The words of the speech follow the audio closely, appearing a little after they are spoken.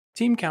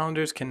Team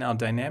calendars can now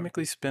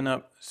dynamically spin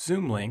up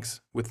Zoom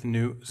links with the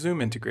new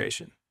Zoom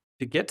integration.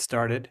 To get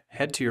started,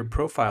 head to your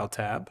Profile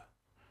tab,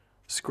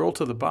 scroll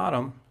to the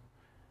bottom,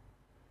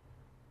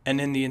 and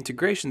in the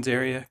Integrations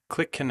area,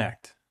 click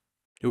Connect.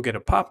 You'll get a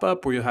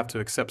pop-up where you'll have to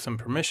accept some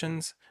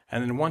permissions,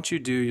 and then once you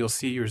do, you'll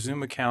see your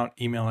Zoom account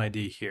email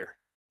ID here.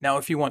 Now,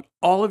 if you want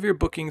all of your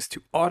bookings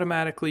to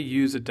automatically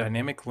use a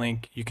dynamic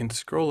link, you can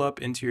scroll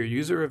up into your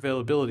user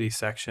availability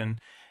section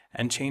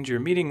and change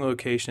your meeting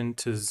location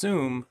to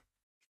Zoom,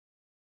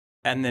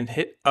 and then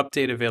hit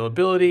update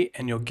availability,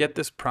 and you'll get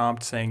this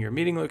prompt saying your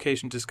meeting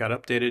location just got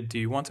updated. Do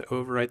you want to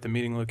overwrite the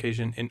meeting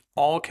location in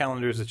all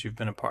calendars that you've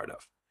been a part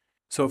of?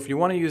 So if you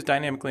want to use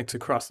dynamic links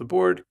across the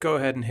board, go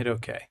ahead and hit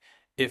OK.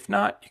 If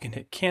not, you can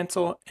hit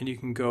cancel and you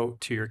can go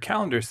to your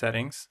calendar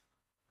settings.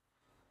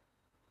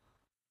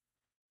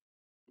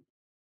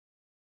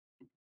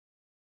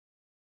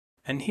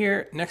 And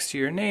here next to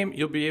your name,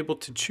 you'll be able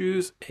to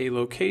choose a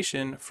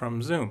location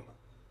from Zoom.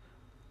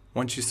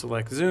 Once you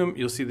select Zoom,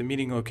 you'll see the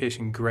meeting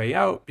location gray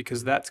out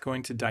because that's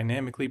going to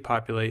dynamically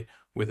populate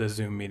with a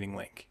Zoom meeting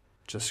link.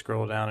 Just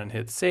scroll down and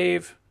hit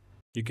save.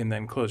 You can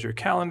then close your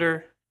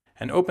calendar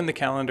and open the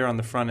calendar on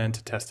the front end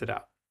to test it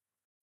out.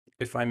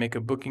 If I make a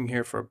booking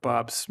here for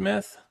Bob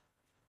Smith,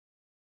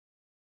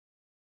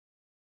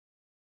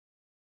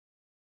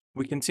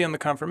 we can see on the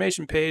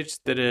confirmation page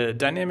that a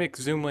dynamic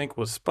Zoom link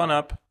was spun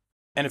up.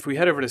 And if we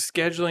head over to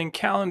scheduling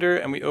calendar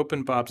and we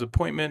open Bob's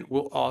appointment,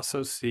 we'll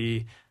also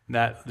see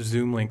that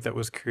Zoom link that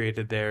was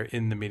created there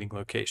in the meeting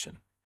location.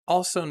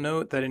 Also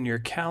note that in your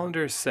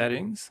calendar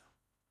settings,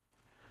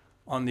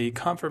 on the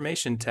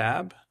confirmation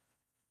tab,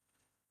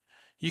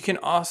 you can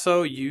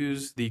also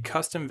use the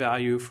custom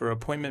value for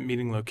appointment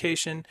meeting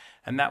location,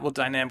 and that will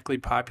dynamically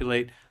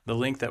populate the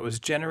link that was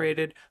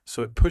generated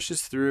so it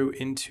pushes through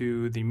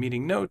into the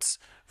meeting notes,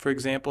 for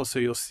example, so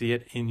you'll see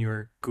it in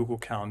your Google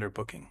Calendar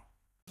booking.